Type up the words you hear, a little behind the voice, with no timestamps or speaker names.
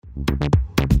Hey,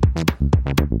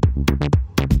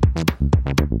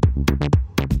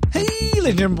 ladies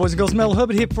and gentlemen, boys and girls, Mel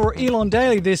Herbert here for Elon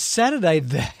Daily this Saturday.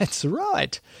 That's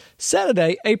right,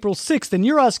 Saturday, April 6th. And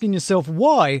you're asking yourself,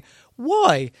 why?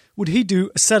 Why would he do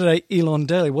a Saturday Elon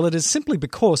Daily? Well, it is simply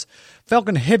because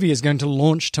Falcon Heavy is going to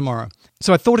launch tomorrow.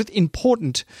 So I thought it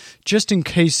important, just in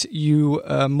case you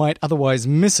might otherwise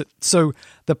miss it. So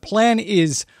the plan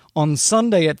is on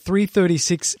Sunday at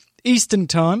 3:36 Eastern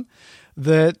Time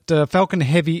that Falcon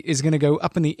Heavy is going to go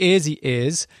up in the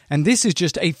airs, and this is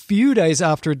just a few days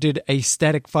after it did a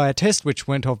static fire test, which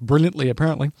went off brilliantly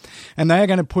apparently, and they are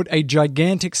going to put a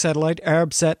gigantic satellite,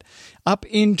 Arabsat, up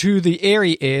into the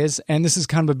airs, and this is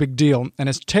kind of a big deal. And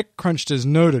as TechCrunch has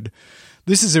noted,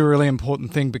 this is a really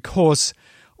important thing because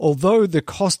although the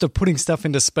cost of putting stuff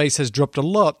into space has dropped a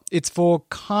lot, it's for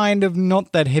kind of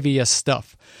not that heavier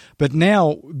stuff. But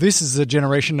now this is a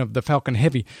generation of the Falcon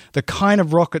Heavy, the kind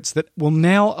of rockets that will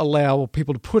now allow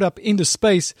people to put up into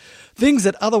space things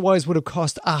that otherwise would have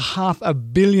cost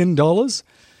 $500 million.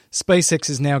 SpaceX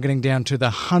is now getting down to the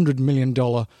 $100 million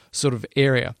sort of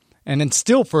area. And then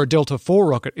still for a Delta IV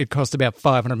rocket, it cost about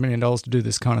 $500 million to do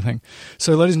this kind of thing.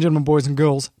 So ladies and gentlemen, boys and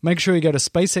girls, make sure you go to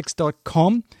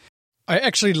SpaceX.com. I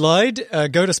actually lied.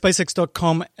 Go to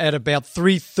SpaceX.com at about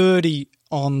 3:30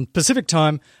 on Pacific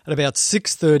time, at about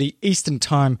 6:30 Eastern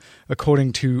time,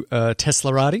 according to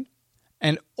Teslarati.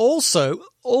 And also,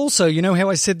 you know how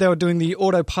I said they were doing the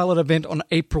autopilot event on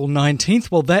April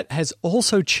 19th? Well, that has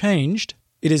also changed.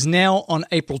 It is now on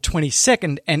April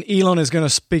 22nd, and Elon is going to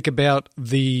speak about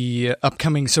the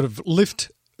upcoming sort of Lyft,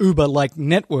 Uber-like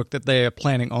network that they are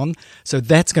planning on. So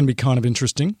that's going to be kind of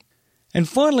interesting. And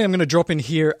finally, I'm going to drop in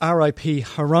here R.I.P.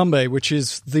 Harambe, which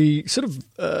is the sort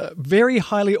of very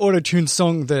highly auto-tuned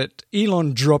song that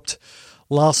Elon dropped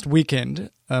last weekend.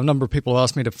 A number of people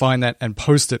asked me to find that and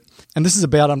post it. And this is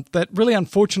about that really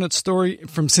unfortunate story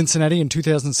from Cincinnati in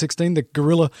 2016, the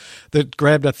gorilla that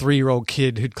grabbed a 3-year-old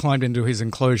kid who'd climbed into his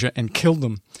enclosure and killed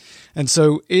them. And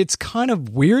so it's kind of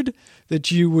weird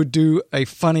that you would do a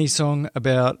funny song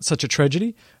about such a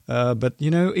tragedy. But,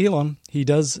 you know, Elon, he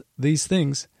does these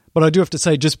things. But I do have to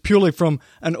say, just purely from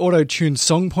an auto-tuned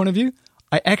song point of view,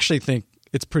 I actually think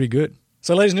it's pretty good.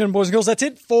 So ladies and gentlemen, boys and girls, that's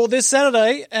it for this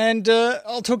Saturday. And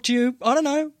I'll talk to you, I don't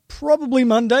know, probably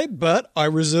Monday, but I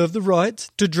reserve the right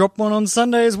to drop one on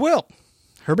Sunday as well.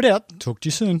 Herbert out. Talk to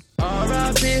you soon.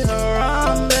 R.I.P.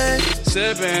 Harambe,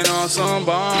 sipping on some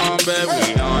Bombay.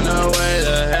 We on the way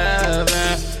to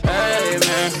heaven.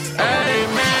 Amen,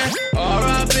 amen.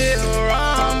 R.I.P.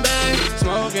 Harambe,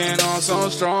 smoking on some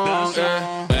strong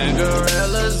air. And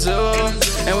gorillas too,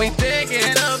 and we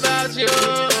thinking about you.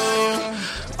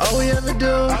 All we ever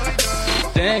do,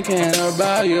 thinking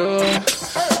about you.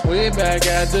 We back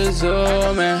at the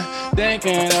zoo, man,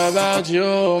 thinking about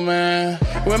you, man.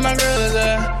 Where my girl is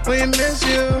at, we miss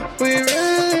you. We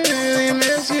really, really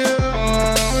miss you.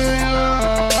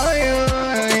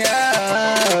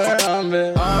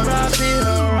 R.I.P.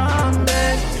 Harambe,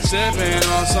 sipping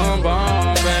on some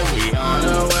Bombay. We on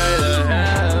the way to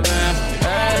heaven.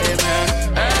 Amen,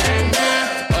 amen.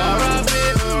 R.I.P.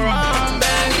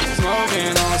 Harambe,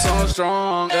 smoking on some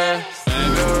strong air.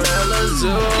 And gorillas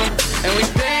too, and we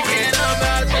thinking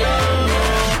about you.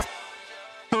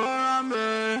 Harambe.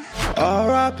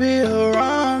 R.I.P.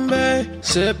 Harambe,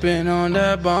 sipping on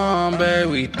that Bombay.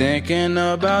 We thinking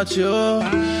about you.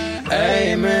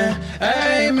 Amen,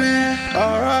 amen.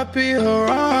 R.I.P.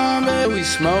 Harambe, we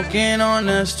smoking on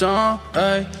that strong.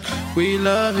 Ay, we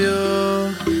love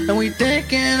you, and we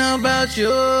thinking about you.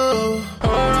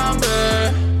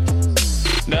 Harambe,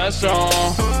 that's strong.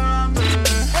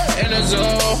 In the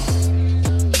zone,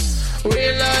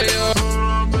 we love you.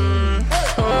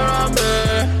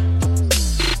 Harambe,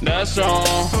 that's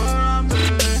strong.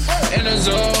 In the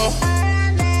zone.